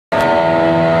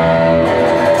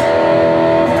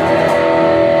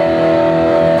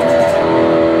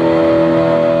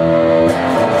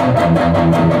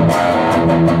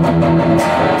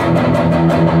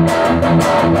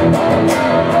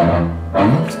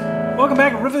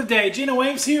back to Riff of the Day. Gino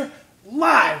Ames here,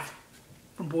 live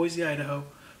from Boise, Idaho.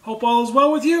 Hope all is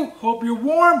well with you. Hope you're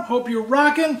warm. Hope you're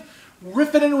rocking,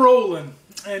 riffing and rolling.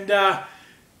 And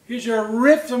here's your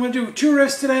riffs. I'm going to do 2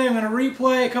 riffs today. I'm going to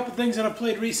replay a couple things that I've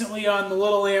played recently on the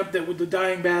little amp that with the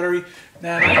dying battery.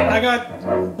 Now I got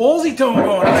ballsy tone going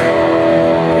on.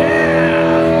 Yeah!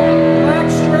 Black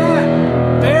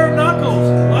Strat, bare knuckles.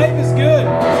 Life is good.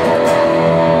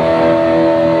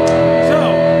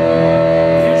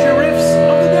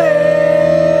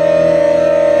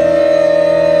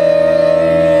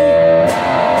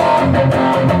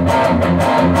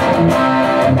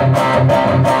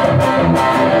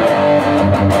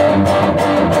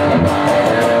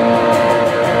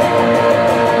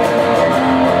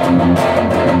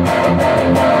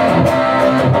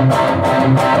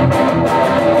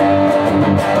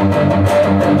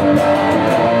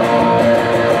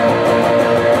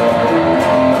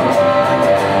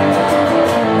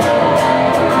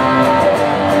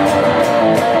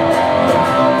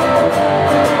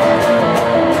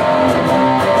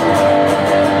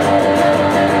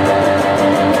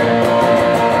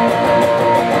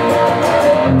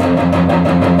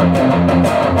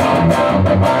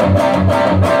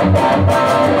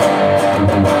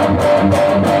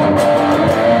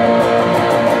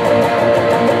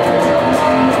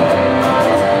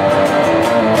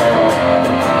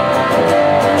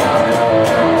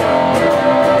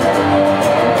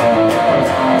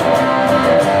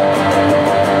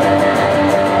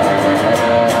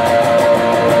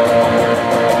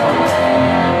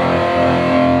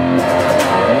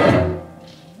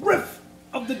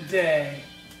 Day.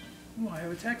 Oh, I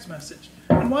have a text message.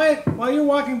 And while you're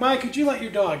walking by, could you let your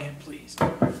dog in, please?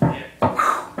 Yeah.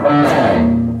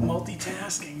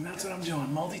 Multitasking. That's what I'm doing.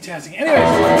 Multitasking.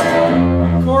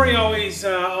 Anyways, Corey always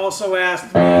also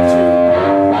asked me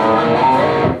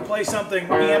to play something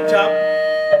amped up.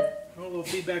 Oh, a little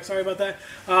feedback. Sorry about that.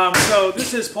 So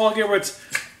this is Paul Gilbert's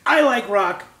I Like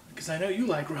Rock, because I know you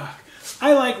like rock.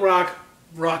 I Like Rock,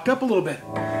 rocked up a little bit.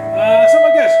 Something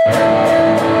like this.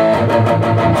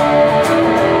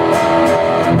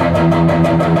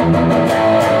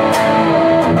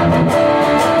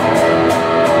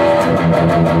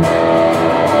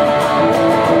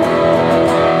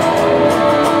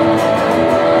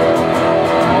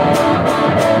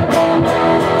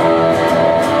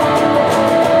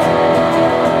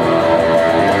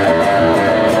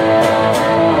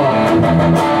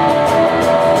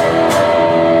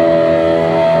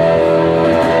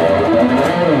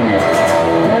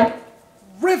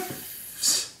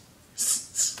 Riffs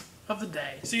of the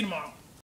day. See you tomorrow.